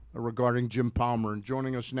regarding Jim Palmer. And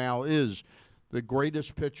joining us now is the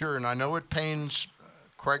greatest pitcher, and I know it pains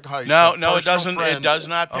Craig Heiss. No, it doesn't. It does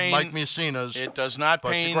not pain Mike Mussina's. It does not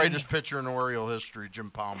pain. But the greatest pitcher in Oriole history,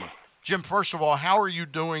 Jim Palmer. Jim, first of all, how are you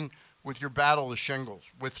doing with your battle with shingles?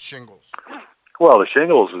 Well, the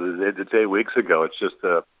shingles, it's 8 weeks ago. It's just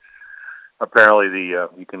apparently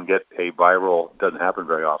you can get a viral, doesn't happen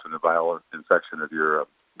very often, a viral infection of your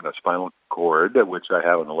spinal cord, which I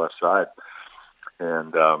have on the left side.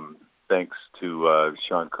 And thanks to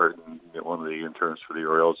Sean Curtin, one of the interns for the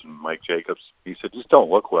Orioles, and Mike Jacobs, he said, just don't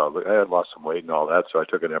look well. I had lost some weight and all that, so I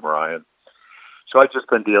took an MRI. And so I've just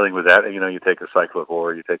been dealing with that. You take a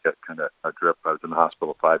cyclovir, you take a kind of a drip. I was in the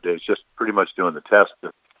hospital 5 days, just pretty much doing the test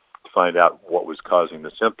to find out what was causing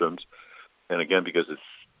the symptoms. And again, because it's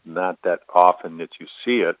not that often that you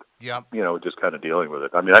see it, just kind of dealing with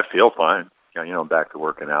it. I mean, I feel fine. I'm back to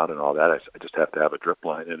working out and all that. I just have to have a drip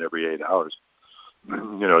line in every 8 hours,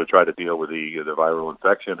 to try to deal with the viral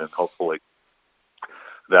infection, and hopefully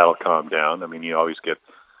that'll calm down. I mean, you always get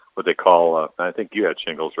what they call, I think you had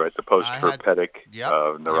shingles, right? The post-herpetic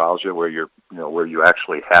neuralgia, where where you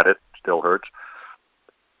actually had it, still hurts.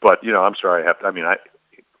 But, I'm sorry,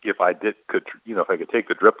 if I could take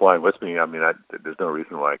the drip line with me, there's no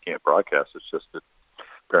reason why I can't broadcast. It's just that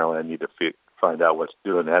apparently I need to find out what's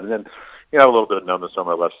doing that. And then, a little bit of numbness on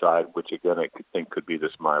my left side, which again I think could be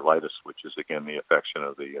this myelitis, which is again the affection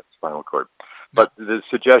of the spinal cord. But the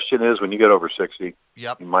suggestion is when you get over 60,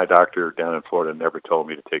 my doctor down in Florida never told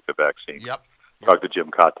me to take the vaccine. Talked to Jim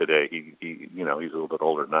Cott today. He's a little bit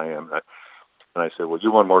older than I am. And I said, well, you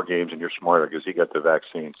won more games and you're smarter because he got the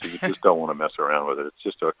vaccine. So you just don't want to mess around with it. It's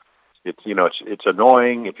just it's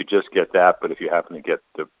annoying if you just get that, but if you happen to get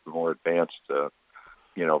the more advanced,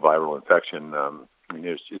 viral infection,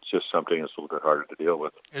 it's just something that's a little bit harder to deal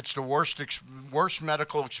with. It's the worst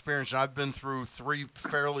medical experience. I've been through 3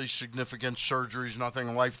 fairly significant surgeries,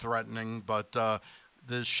 nothing life-threatening, but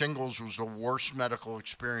the shingles was the worst medical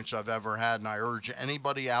experience I've ever had, and I urge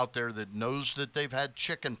anybody out there that knows that they've had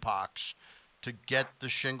chicken pox to get the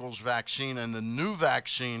shingles vaccine. And the new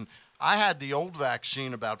vaccine, I had the old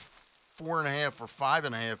vaccine about 4.5 or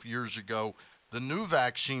 5.5 years ago. The new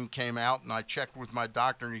vaccine came out, and I checked with my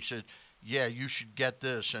doctor, and he said, yeah, you should get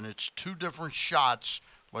this. And it's 2 different shots,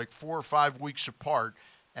 like 4 or 5 weeks apart.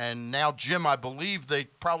 And now, Jim, I believe they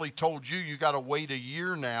probably told you got to wait a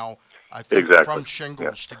year now, I think, from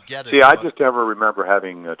shingles to get it. See, I just never remember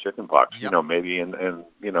having chicken pox. Maybe in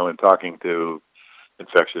talking to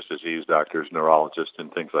infectious disease doctors, neurologists,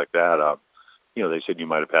 and things like that, they said you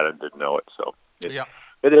might have had it and didn't know it. So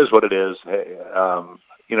it is what it is. Hey,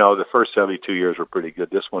 the first 72 years were pretty good.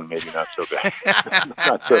 This one, maybe not so bad.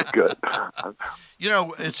 Not so good.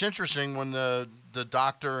 It's interesting when the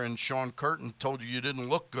doctor and Sean Curtin told you didn't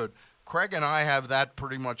look good. Craig and I have that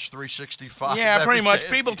pretty much 365. Yeah, pretty much.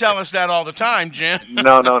 People tell us that all the time, Jim.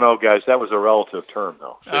 No, guys. That was a relative term,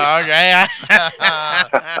 though. Okay.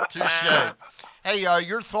 Touche. Hey,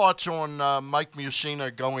 your thoughts on Mike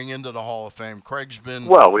Mussina going into the Hall of Fame? Craig's been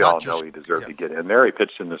we all know he deserved to get in there. He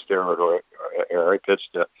pitched in the steroid era. He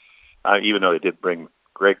pitched, even though they did bring.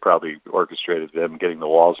 Greg probably orchestrated them getting the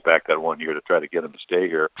walls back that one year to try to get him to stay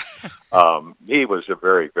here. He was a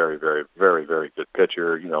very, very, very, very, very good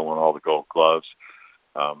pitcher. Won all the Gold Gloves.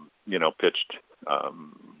 Pitched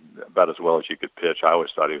about as well as you could pitch. I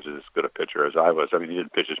always thought he was as good a pitcher as I was. I mean, he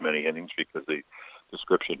didn't pitch as many innings because the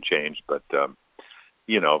description changed, but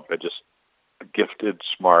just gifted,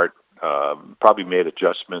 smart. Probably made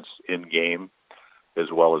adjustments in game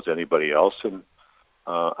as well as anybody else, and.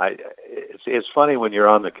 It's funny when you're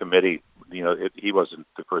on the committee. He wasn't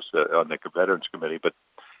the first on the Veterans Committee, but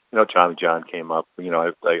Tommy John came up.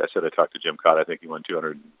 Like I said, I talked to Jim Cott. I think he won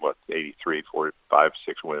 283, 4, 5,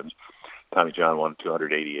 6 wins. Tommy John won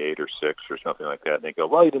 288 or 6 or something like that. And they go,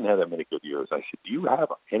 well, he didn't have that many good years. I said, do you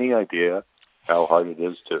have any idea how hard it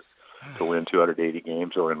is to win 280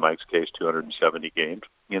 games, or in Mike's case, 270 games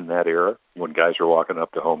in that era when guys are walking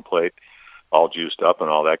up to home plate all juiced up and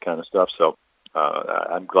all that kind of stuff? So.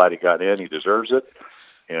 I'm glad he got in. He deserves it.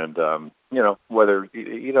 And, whether,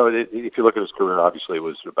 if you look at his career, obviously it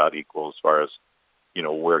was about equal as far as,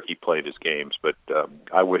 where he played his games. But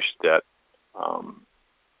I wish that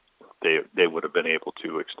they would have been able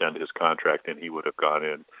to extend his contract and he would have gone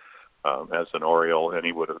in as an Oriole, and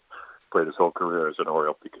he would have played his whole career as an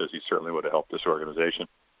Oriole because he certainly would have helped this organization.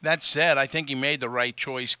 That said, I think he made the right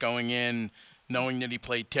choice going in, knowing that he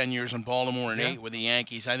played 10 years in Baltimore and 8 with the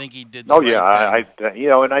Yankees. I think he did the right thing.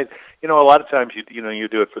 A lot of times you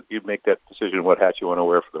do it you make that decision what hat you want to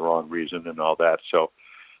wear for the wrong reason and all that. So,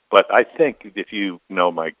 but I think if you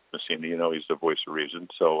know Mike Mussina, he's the voice of reason.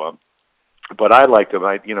 So But I liked him.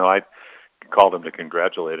 I called him to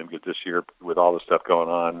congratulate him because this year, with all the stuff going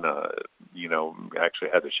on, I actually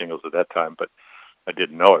had the shingles at that time, but I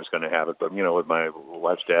didn't know I was going to have it. But, with my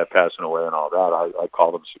wife's dad passing away and all that, I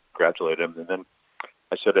called him to congratulate him. And then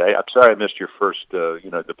I said, hey, I'm sorry I missed your first,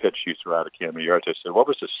 the pitch you threw out of Camden Yards. I said, what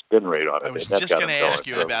was the spin rate on it? I was just going to ask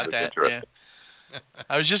you about that. Yeah.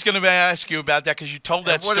 I was just going to ask you about that because you told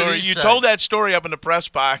that story. You told that story up in the press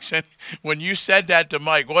box, and when you said that to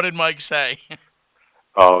Mike, what did Mike say?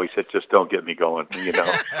 Oh, he said, just don't get me going.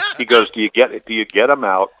 He goes, do you get them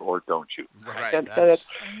out or don't you? Right.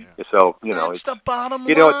 So that's the bottom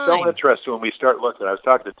line. It's so interesting when we start looking. I was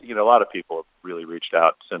talking to a lot of people have really reached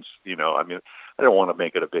out since I don't want to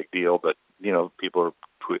make it a big deal, but people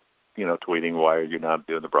are tweeting, why are you not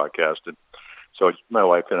doing the broadcast? And so my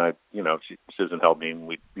wife and I, she doesn't help me, and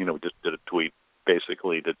we just did a tweet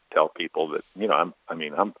basically to tell people that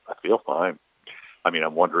I feel fine.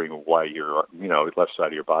 I'm wondering why your left side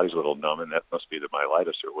of your body's a little numb, and that must be the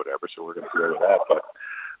myelitis or whatever. So we're going to deal with that.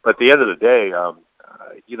 But at the end of the day,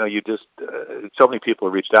 you just so many people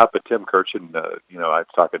have reached out. But Tim Kirchin, I was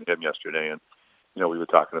talking to him yesterday, and we were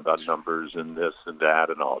talking about numbers and this and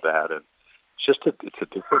that and all that, and it's a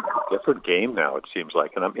different game now. It seems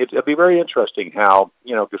like, and it'd be very interesting how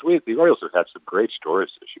because the Orioles have had some great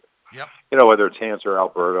stories this year. Yep. Whether it's Hans or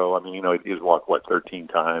Alberto. He's walked 13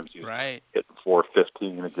 times. He's right. hitting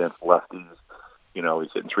 .415 against lefties. He's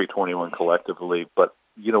hitting .321 collectively. But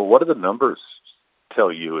what do the numbers tell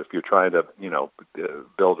you if you're trying to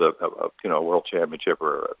build a world championship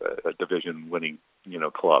or a division winning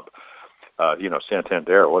club?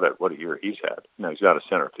 Santander, what a year he's had. He's not a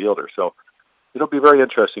center fielder, so it'll be very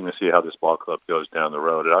interesting to see how this ball club goes down the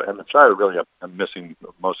road. And I'm sorry, really, I'm missing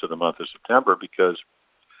most of the month of September because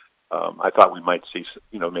I thought we might see,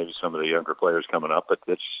 maybe some of the younger players coming up, but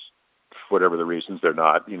it's for whatever the reasons they're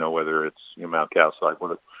not. Whether it's Mount Castle,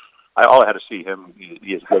 all I had to see him.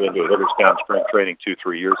 He has got into a Hooverstown spring training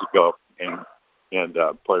 2-3 years ago, and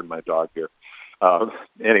pardon my dog here.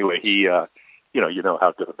 Anyway, he, you know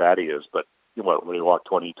how good a bat he is, but when he walked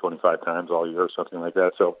 20-25 times all year or something like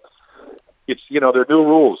that. So it's there are new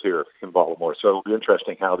rules here in Baltimore, so it'll be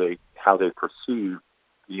interesting how they perceive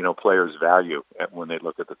players' value when they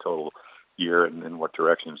look at the total year and what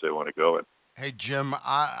directions they want to go in. Hey, Jim,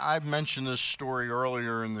 I mentioned this story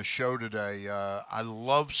earlier in the show today. I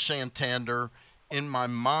love Santander. In my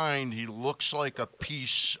mind, he looks like a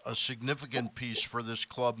significant piece for this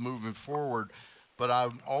club moving forward. But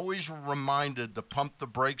I'm always reminded to pump the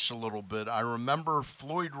brakes a little bit. I remember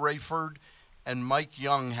Floyd Rayford and Mike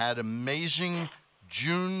Young had amazing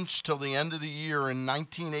Junes till the end of the year in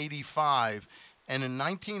 1985. And in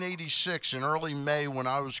 1986, in early May, when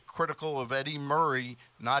I was critical of Eddie Murray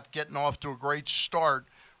not getting off to a great start,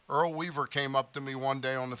 Earl Weaver came up to me one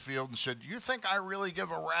day on the field and said, "Do you think I really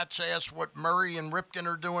give a rat's ass what Murray and Ripken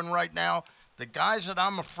are doing right now? The guys that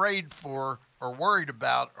I'm afraid for or worried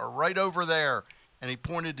about are right over there." And he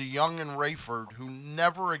pointed to Young and Rayford, who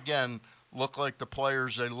never again look like the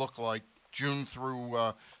players they look like June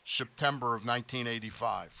through September of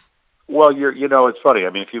 1985. Well, it's funny.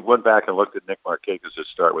 If you went back and looked at Nick Markakis'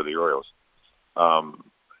 start with the Orioles,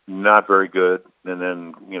 not very good, and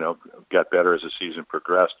then, got better as the season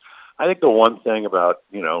progressed. I think the one thing about,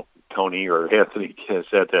 Tony or Anthony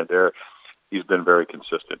Santander, he's been very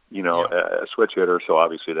consistent, a switch hitter. So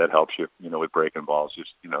obviously that helps you, with breaking balls.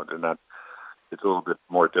 Just, they're not, it's a little bit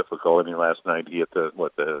more difficult. Last night he hit the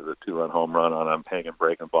 2-run home run on a hanging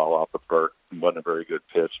breaking ball off of Burke. It wasn't a very good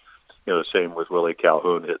pitch. The same with Willie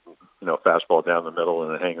Calhoun hitting, fastball down the middle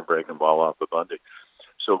and a hanging breaking ball off of Bundy.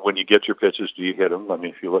 So when you get your pitches, do you hit them?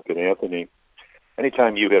 If you look at Anthony,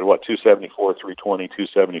 anytime you hit 274, 320,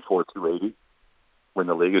 274, 280, when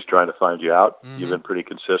the league is trying to find you out, you've been pretty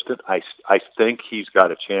consistent. I think he's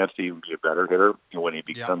got a chance to even be a better hitter when he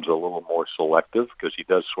becomes a little more selective, because he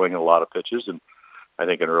does swing a lot of pitches, and I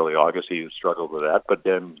think in early August he struggled with that. But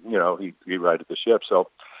then he righted the ship. So,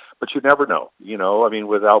 but you never know.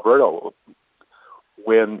 With Alberto,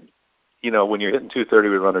 when you're hitting 230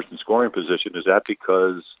 with runners in scoring position, is that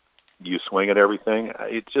because you swing at everything?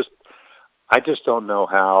 I just don't know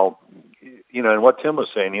how. And what Tim was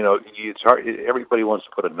saying, it's hard. Everybody wants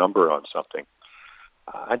to put a number on something.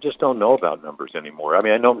 I just don't know about numbers anymore.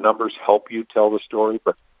 I know numbers help you tell the story,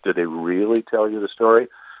 but do they really tell you the story?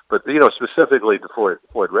 But specifically to Floyd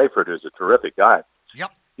Rayford, who's a terrific guy.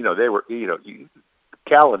 Yep. They were.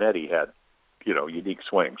 Cal and Eddie had, unique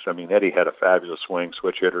swings. Eddie had a fabulous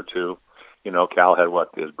switch hitter too. Cal had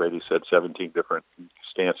as Brady said, 17 different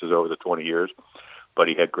stances over the 20 years. But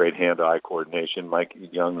he had great hand-eye coordination. Mike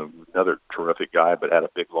Young, another terrific guy, but had a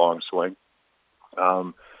big, long swing.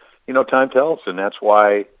 time tells, and that's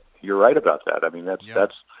why you're right about that. I mean, that's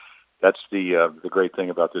the great thing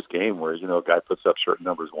about this game, where a guy puts up certain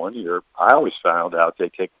numbers one year. I always found out they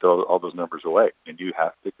take all those numbers away, and you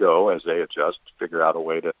have to go as they adjust, figure out a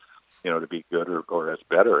way to, to be good or as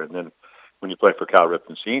better. And then when you play for Cal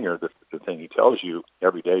Ripken Sr., the thing he tells you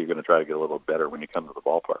every day, you're going to try to get a little better when you come to the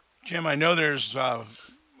ballpark. Jim, I know there's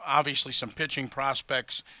obviously some pitching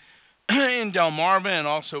prospects in Delmarva and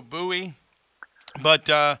also Bowie, but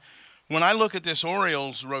when I look at this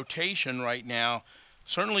Orioles rotation right now,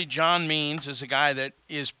 certainly John Means is a guy that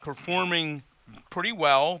is performing pretty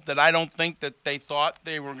well, that I don't think that they thought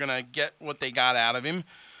they were going to get what they got out of him.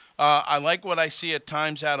 I like what I see at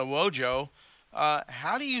times out of Wojo.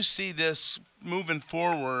 How do you see this moving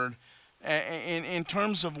forward in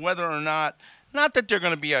terms of whether or not that they're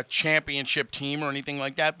going to be a championship team or anything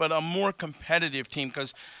like that, but a more competitive team?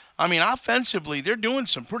 Because, I mean, offensively, they're doing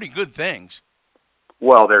some pretty good things.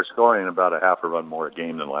 Well, they're scoring about a half a run more a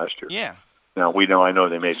game than last year. Yeah. Now I know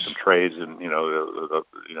they made some trades, and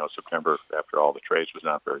September after all the trades was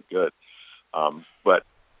not very good. But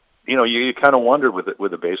you kind of wondered with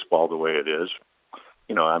the baseball the way it is.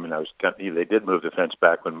 I mean, they did move the fence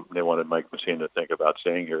back when they wanted Mike Messina to think about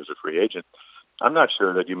staying here as a free agent. I'm not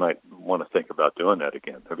sure that you might want to think about doing that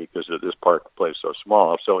again, because this park plays so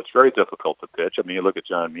small. So it's very difficult to pitch. I mean, you look at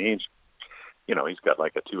John Means. He's got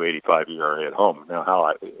like a 2.85 ERA at home. Now,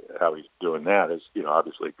 how he's doing that is,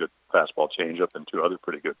 obviously a good fastball changeup and two other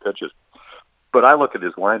pretty good pitches. But I look at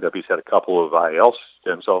his windup. He's had a couple of IL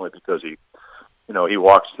stints only because he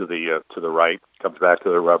walks to the right, comes back to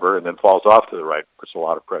the rubber, and then falls off to the right. Puts a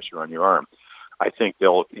lot of pressure on your arm. I think he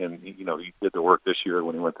did the work this year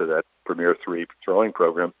when he went to that Premier 3 throwing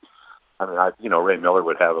program. I mean, Ray Miller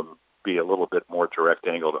would have him be a little bit more direct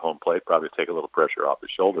angle to home plate, probably take a little pressure off his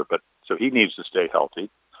shoulder. But so he needs to stay healthy.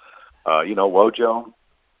 Wojo,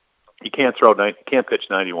 he can't pitch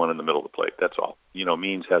 91 in the middle of the plate. That's all.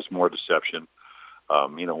 Means has more deception.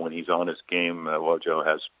 When he's on his game, Wojo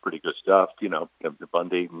has pretty good stuff.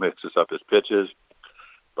 Bundy mixes up his pitches.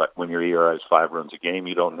 But when your ERA is 5 runs a game,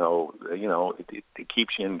 you don't know. It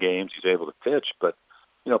keeps you in games. He's able to pitch, but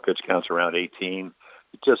pitch counts around 18.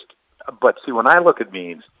 But see, when I look at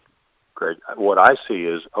Means, Greg, what I see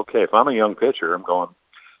is, okay, if I'm a young pitcher, I'm going,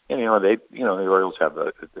 the Orioles have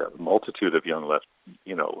a multitude of young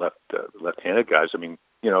left-handed guys. I mean,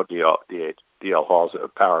 DL Hall's a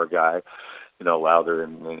power guy, Lowther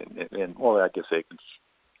and I guess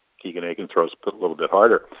Keegan Aiken throws a little bit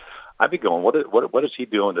harder. I'd be going, what is he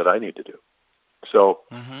doing that I need to do? So,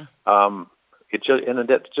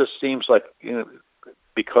 it just seems like,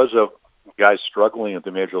 because of guys struggling at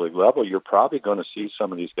the major league level, you're probably going to see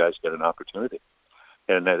some of these guys get an opportunity.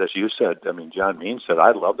 And as you said, I mean, John Means said,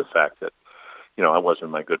 I love the fact that, I wasn't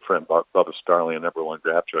my good friend Bubba Starling, a number one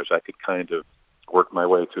draft choice. I could kind of work my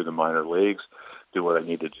way through the minor leagues, do what I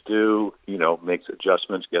needed to do, make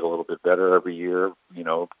adjustments, get a little bit better every year,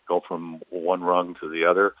 go from one rung to the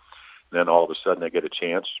other. Then all of a sudden I get a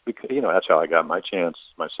chance, because, that's how I got my chance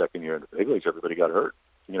my second year in the big leagues. Everybody got hurt.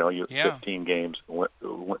 15 games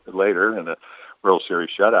later in a World Series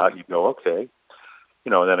shutout, you go, okay.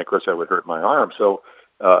 And then, of course, I would hurt my arm. So,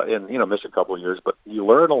 miss a couple of years. But you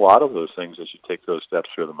learn a lot of those things as you take those steps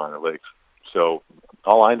through the minor leagues. So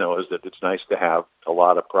all I know is that it's nice to have a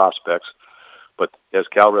lot of prospects. But as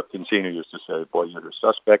Cal Ripken Sr. used to say, boy, you're a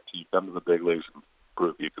suspect till you come to the big leagues and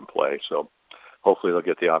prove you can play. So hopefully they'll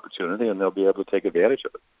get the opportunity and they'll be able to take advantage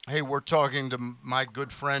of it. Hey, we're talking to my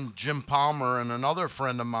good friend Jim Palmer, and another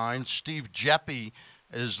friend of mine, Steve Jeppe,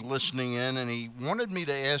 is listening in, and he wanted me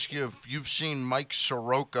to ask you if you've seen Mike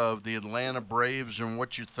Soroka of the Atlanta Braves and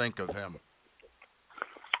what you think of him.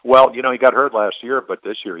 Well, he got hurt last year, but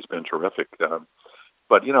this year he's been terrific.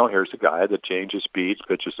 But, here's a guy that changes speeds,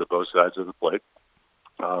 pitches to both sides of the plate.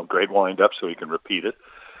 Great wind-up so he can repeat it.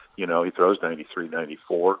 He throws 93,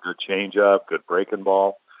 94, good changeup, good breaking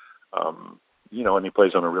ball. And he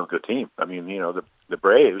plays on a real good team. I mean, the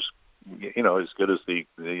Braves, as good as the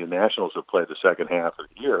Nationals have played the second half of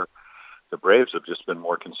the year, the Braves have just been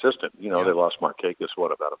more consistent. They lost Markakis,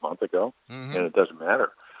 about a month ago, and it doesn't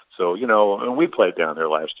matter. So, and we played down there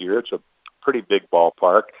last year. It's a pretty big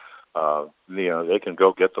ballpark. They can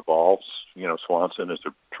go get the balls. Swanson is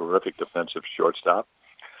a terrific defensive shortstop.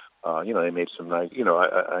 They made some nice,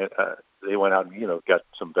 they went out and, got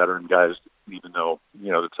some veteran guys, even though,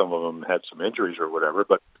 that some of them had some injuries or whatever.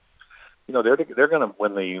 But, they're going to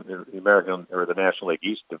win the American or the National League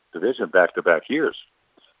East division back-to-back years.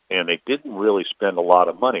 And they didn't really spend a lot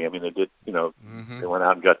of money. I mean, they did, they went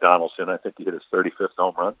out and got Donaldson. I think he hit his 35th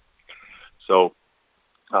home run. So,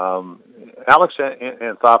 Alex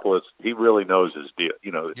Anthopoulos, he really knows his deal,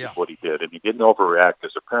 Yeah. what he did. And he didn't overreact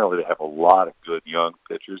because apparently they have a lot of good young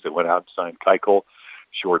pitchers that went out and signed Keuchel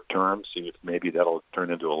short term, see if maybe that'll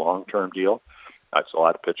turn into a long-term deal. It's a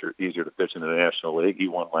lot of easier to pitch in the National League. He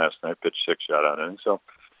won last night, pitched 6 shutout innings. So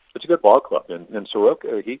it's a good ball club. And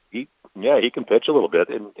Soroka, he can pitch a little bit.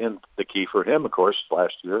 And the key for him, of course,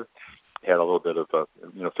 last year, had a little bit of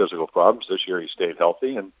physical problems. This year he stayed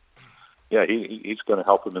healthy, and he's going to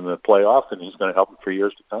help him in the playoff, and he's going to help him for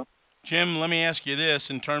years to come. Jim, let me ask you this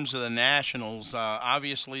in terms of the Nationals.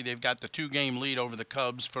 Obviously, they've got the 2-game lead over the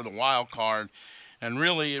Cubs for the wild card, and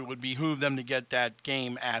really it would behoove them to get that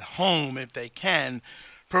game at home if they can,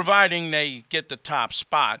 providing they get the top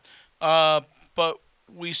spot. But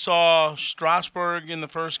we saw Strasburg in the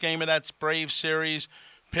first game of that Braves series,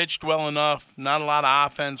 pitched well enough, not a lot of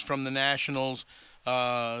offense from the Nationals. They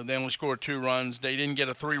only scored 2 runs. They didn't get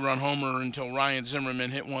a 3-run homer until Ryan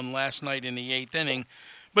Zimmerman hit one last night in the 8th inning.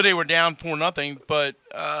 But they were down 4-0. But,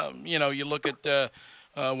 you look at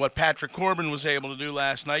what Patrick Corbin was able to do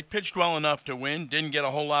last night. Pitched well enough to win. Didn't get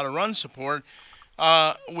a whole lot of run support.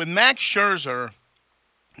 With Max Scherzer,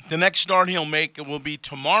 the next start he'll make will be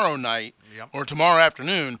tomorrow night or tomorrow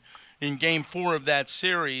afternoon in Game 4 of that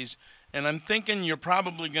series. And I'm thinking you're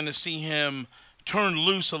probably going to see him turn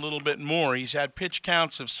loose a little bit more. He's had pitch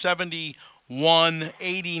counts of 71,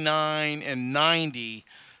 89, and 90.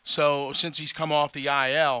 So since he's come off the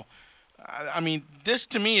IL, I mean, this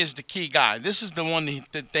to me is the key guy. This is the one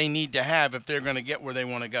that they need to have if they're going to get where they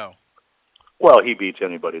want to go. Well, he beats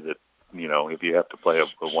anybody that, if you have to play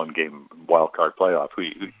a one-game wild card playoff.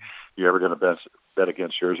 You ever going to bet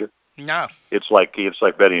against Scherzer? No. It's like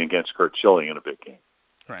betting against Curt Schilling in a big game.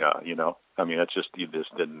 Right. I mean, that's just, you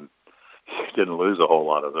just didn't lose a whole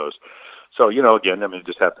lot of those. So, again,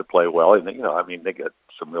 just have to play well. And, they got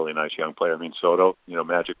some really nice young players. I mean, Soto,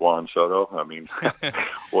 Magic Juan Soto. I mean,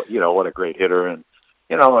 what a great hitter. And,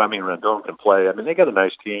 Rendon can play. I mean, they got a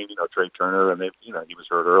nice team, Trey Turner, and he was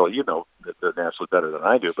hurt early. The Nationals better than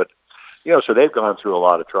I do. But, so they've gone through a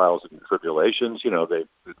lot of trials and tribulations.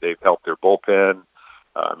 They've helped their bullpen.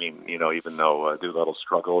 Even though Doolittle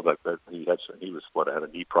struggled, but he had a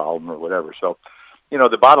knee problem or whatever. So,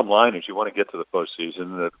 the bottom line is you want to get to the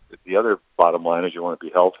postseason. The other bottom line is you want to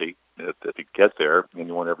be healthy to get there, and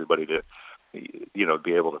you want everybody to,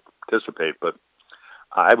 be able to participate. But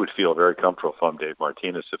I would feel very comfortable if I'm Dave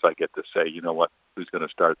Martinez if I get to say, who's going to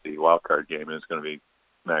start the wild card game, and it's going to be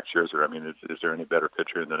Max Scherzer. I mean, is there any better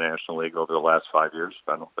pitcher in the National League over the last 5 years?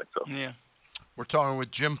 I don't think so. Yeah. We're talking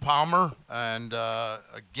with Jim Palmer, and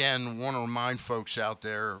again, want to remind folks out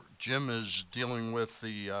there, Jim is dealing with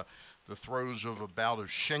the throes of a bout of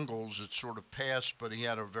shingles. It's sort of passed, but he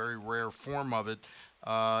had a very rare form of it.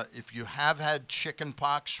 If you have had chicken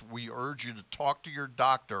pox, we urge you to talk to your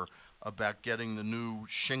doctor about getting the new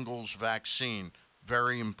shingles vaccine.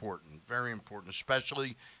 Very important,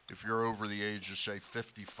 especially if you're over the age of, say,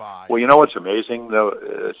 55. Well, what's amazing, though,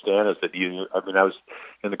 Stan, is that I was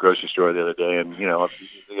in the grocery store the other day, and, they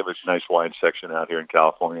have a nice wine section out here in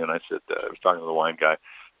California, and I was talking to the wine guy,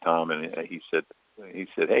 Tom, and he said,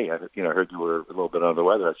 hey, I heard you were a little bit under the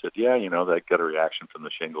weather. I said, yeah, I got a reaction from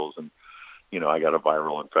the shingles, and, I got a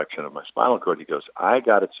viral infection of my spinal cord. He goes, I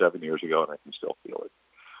got it 7 years ago, and I can still feel it.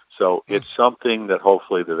 So it's something that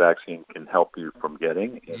hopefully the vaccine can help you from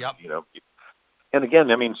getting. And, Yep. And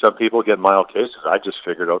again, some people get mild cases. I just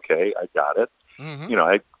figured, okay, I got it.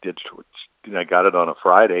 Mm-hmm. I got it on a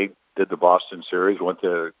Friday, did the Boston series, went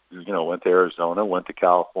to Arizona, went to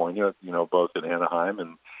California, both in Anaheim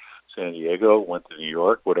and San Diego, went to New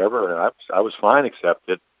York, whatever. And I was fine, except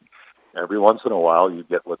that every once in a while you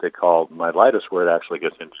get what they call myelitis, where it actually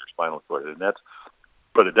gets into your spinal cord.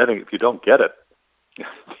 But then if you don't get it,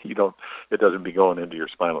 it doesn't be going into your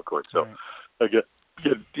spinal cord. So again,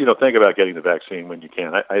 think about getting the vaccine when you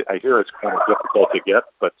can. I hear it's kind of difficult to get,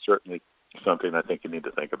 but certainly something I think you need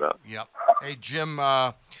to think about. Yep. Hey, Jim,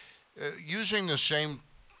 using the same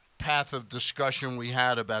path of discussion we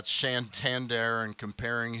had about Santander and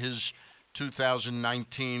comparing his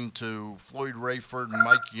 2019 to Floyd Rayford and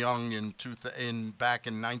Mike Young back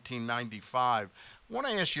in 1995, I want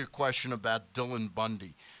to ask you a question about Dylan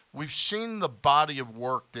Bundy. We've seen the body of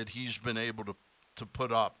work that he's been able to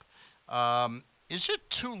put up. Is it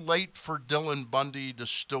too late for Dylan Bundy to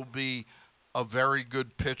still be a very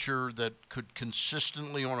good pitcher that could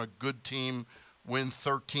consistently on a good team win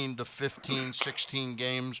 13 to 15, 16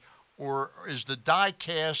 games? Or is the die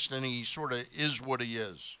cast and he sort of is what he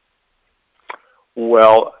is?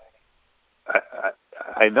 Well,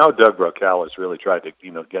 I know Doug Brocal has really tried to,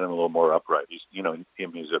 get him a little more upright. He's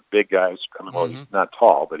a big guy. He's not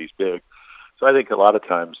tall, but he's big. So I think a lot of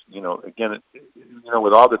times, again,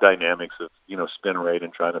 with all the dynamics of, spin rate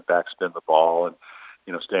and trying to backspin the ball and,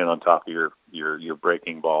 staying on top of your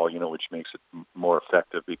breaking ball, which makes it more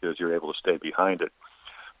effective because you're able to stay behind it.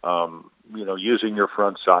 Using your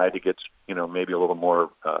front side to get, maybe a little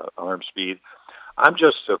more arm speed. I'm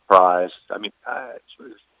just surprised. I mean,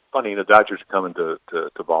 it's funny, the Dodgers are coming to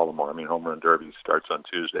Baltimore. I mean, Home Run Derby starts on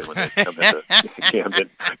Tuesday when they come into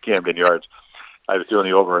Camden Yards. I was doing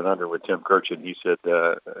the over and under with Tim Kirchin. He said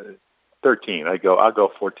 13. I'll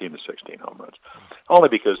go 14 to 16 home runs, only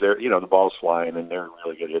because they're the ball's flying and they're a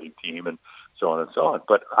really good hitting team and so on and so on.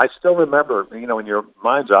 But I still remember, in your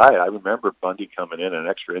mind's eye, I remember Bundy coming in an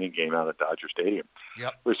extra inning game out at Dodger Stadium.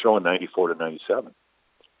 Yep. He was throwing 94 to 97.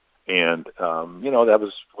 And, that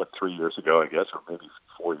was, 3 years ago, I guess, or maybe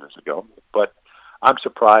 4 years ago. But I'm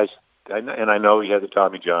surprised, and I know he had the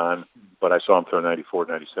Tommy John, but I saw him throw 94,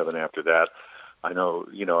 97 after that. I know,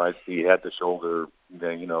 he had the shoulder,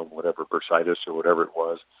 whatever, bursitis or whatever it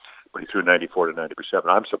was, but he threw 94 to 97.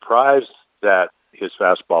 I'm surprised that his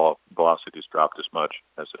fastball velocity has dropped as much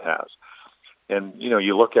as it has. And,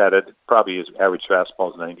 you look at it, probably his average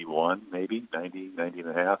fastball is 91, maybe, 90 and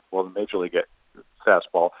a half. Well, the Major League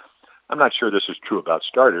fastball, I'm not sure this is true about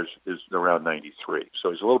starters, is around 93. So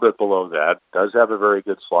he's a little bit below that. Does have a very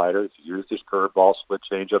good slider. He's used his curveball, split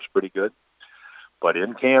changeup's pretty good. But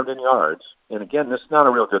in Camden Yards, and again, this is not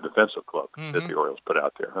a real good defensive club that the Orioles put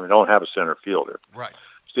out there. I mean, don't have a center fielder. Right.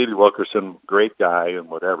 Stevie Wilkerson, great guy and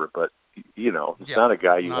whatever, but, it's not a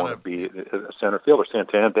guy you want to be a center fielder.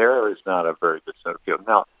 Santander is not a very good center fielder.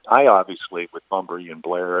 Now, I obviously, with Bumbry and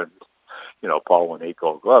Blair and, Paul won 8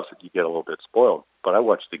 Gold Gloves, you get a little bit spoiled. But I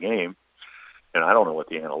watched the game, and I don't know what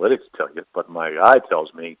the analytics tell you, but my eye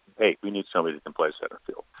tells me, hey, we need somebody that can play center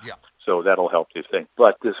field. Yeah. So that'll help you think.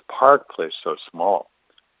 But this park plays so small.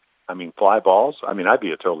 I mean, fly balls, I'd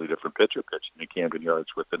be a totally different pitcher pitching in Camden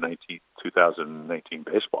Yards with the 2019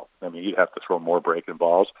 baseball. I mean, you'd have to throw more breaking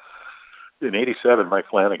balls. In 87, Mike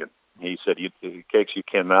Flanagan, he said, Cakes, you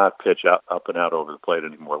cannot pitch up and out over the plate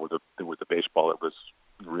anymore with the baseball that was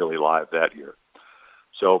really live that year.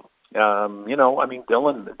 So, Dylan's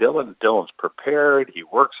prepared. He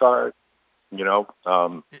works hard,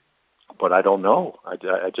 but I don't know.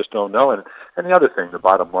 I just don't know. And the other thing, the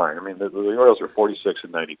bottom line, the Orioles were 46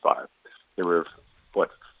 and 95. They were,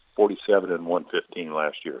 47 and 115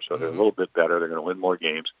 last year. So they're a little bit better. They're going to win more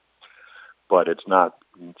games. But it's not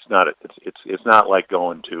like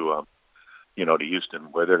going to, to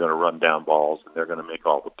Houston where they're going to run down balls and they're going to make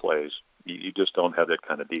all the plays. You just don't have that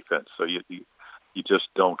kind of defense. So you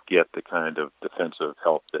just don't get the kind of defensive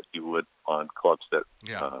help that you would on clubs that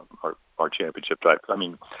are championship type. I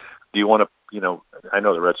mean, do you want to, I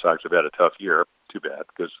know the Red Sox have had a tough year. Too bad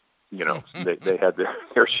because, they had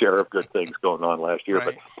their share of good things going on last year. Right.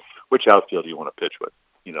 But which outfield do you want to pitch with?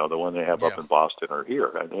 The one they have up in Boston or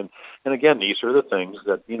here. And again, these are the things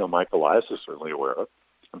that, Mike Elias is certainly aware of.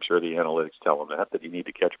 I'm sure the analytics tell him that you need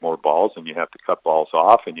to catch more balls and you have to cut balls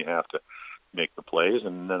off and you have to make the plays,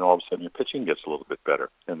 and then all of a sudden your pitching gets a little bit better,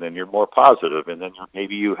 and then you're more positive, and then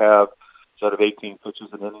maybe you have, instead of 18 pitches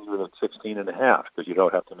an inning, you're at 16 and a half because you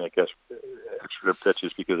don't have to make extra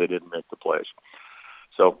pitches because they didn't make the plays.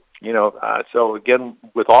 So, so again,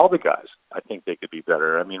 with all the guys, I think they could be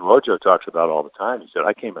better. I mean, Rojo talks about all the time. He said,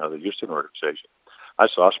 I came out of the Houston organization. I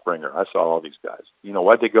saw Springer. I saw all these guys.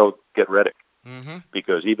 Why'd they go get Reddick? Mm-hmm.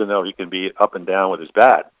 Because even though he can be up and down with his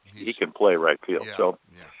bat, he can play right field.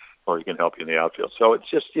 Or he can help you in the outfield. So it's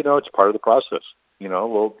just, it's part of the process.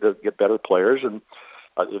 We'll get better players, and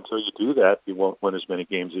until you do that, you won't win as many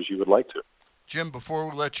games as you would like to. Jim, before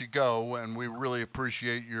we let you go, and we really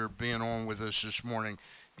appreciate your being on with us this morning,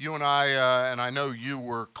 you and I know you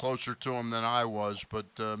were closer to him than I was,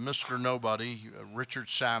 but Mr. Nobody, Richard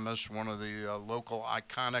Samus, one of the local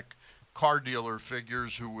iconic car dealer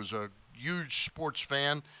figures who was a huge sports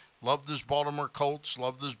fan, loved his Baltimore Colts,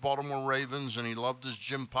 loved his Baltimore Ravens, and he loved his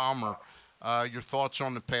Jim Palmer. Your thoughts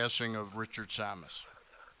on the passing of Richard Samus?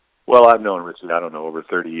 Well, I've known Richard, I don't know, over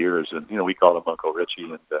 30 years, and, we call him Uncle Richie.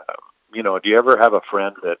 And, do you ever have a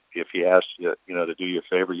friend that if he asked you, to do you a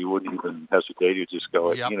favor, you wouldn't even hesitate? You just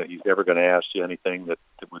go, he's never going to ask you anything that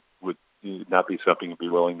would not be something you'd be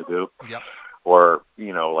willing to do? Yep. Or,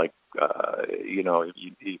 if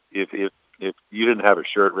you didn't have a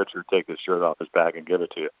shirt, Richard would take his shirt off his back and give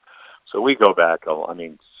it to you. So we go back,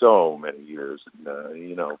 so many years,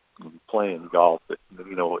 and, playing golf,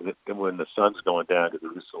 when the sun's going down, because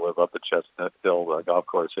we used to live up at Chestnut Hill golf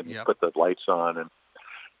course, and you put the lights on, and,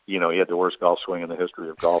 he had the worst golf swing in the history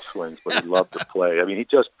of golf swings, but he loved to play. He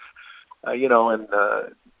just, and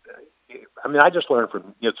I mean, I just learned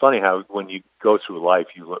from. It's funny how when you go through life,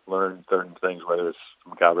 you learn certain things. Whether it's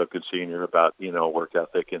from Cal Ripken Sr. about work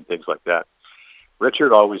ethic and things like that.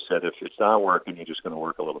 Richard always said, if it's not working, you're just going to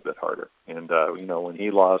work a little bit harder. And when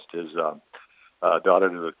he lost his daughter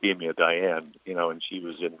to leukemia, Diane, and she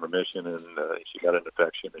was in remission, and she got an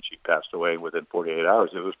infection, and she passed away within 48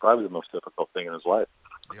 hours. It was probably the most difficult thing in his life.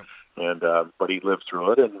 Yep. And but he lived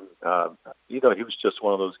through it, and he was just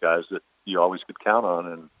one of those guys that you always could count on.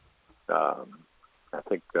 And I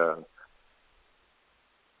think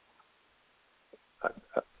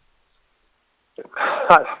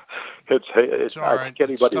it's all I right. think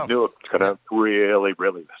anybody who knew it's going to really,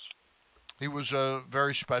 really miss. He was a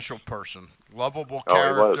very special person, lovable Oh,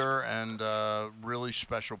 character, and really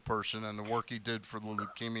special person. And the work he did for the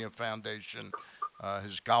Leukemia Foundation,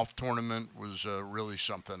 his golf tournament was really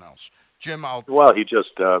something else. Jim, Well, he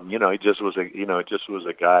just he just was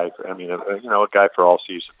a guy. I mean, a guy for all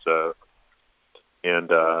seasons. And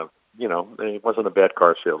he wasn't a bad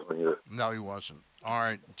car salesman either. No, he wasn't. All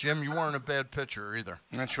right, Jim, you weren't a bad pitcher either.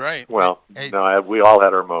 That's right. Well, we all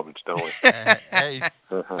had our moments, don't we? Hey,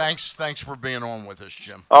 thanks for being on with us,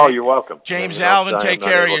 Jim. Oh, you're welcome. James Alvin, take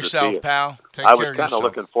care of yourself, pal. I was kind of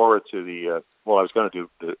looking forward to the. I was going to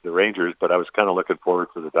do the Rangers, but I was kind of looking forward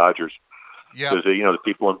to the Dodgers. Yeah. Because the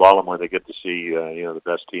people in Baltimore, they get to see the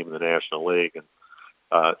best team in the National League, and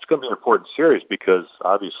it's going to be an important series because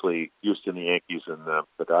obviously Houston, the Yankees, and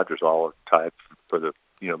the Dodgers all are tied for the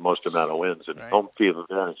most amount of wins, and home field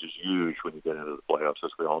advantage is huge when you get into the playoffs,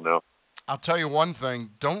 as we all know. I'll tell you one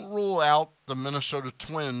thing. Don't rule out the Minnesota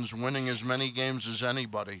Twins winning as many games as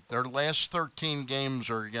anybody. Their last 13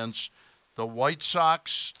 games are against the White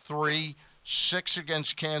Sox, 3, 6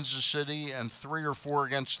 against Kansas City, and 3 or 4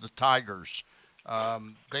 against the Tigers.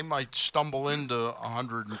 They might stumble into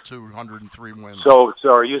 102, 103 wins. So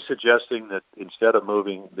are you suggesting that instead of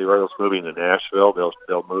the Orioles moving to Nashville,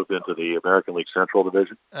 they'll move into the American League Central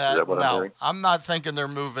Division? Is that what I'm hearing? I'm not thinking they're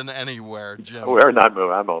moving anywhere, Jim. We're not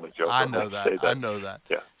moving. I'm only joking. I know that. I know that.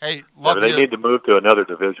 Yeah. Hey, love you. They need to move to another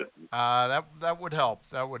division. That would help.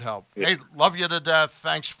 That would help. Yeah. Hey, love you to death.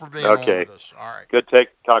 Thanks for being on with us. All right. Good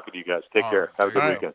talking to you guys. Take care. Have a good weekend.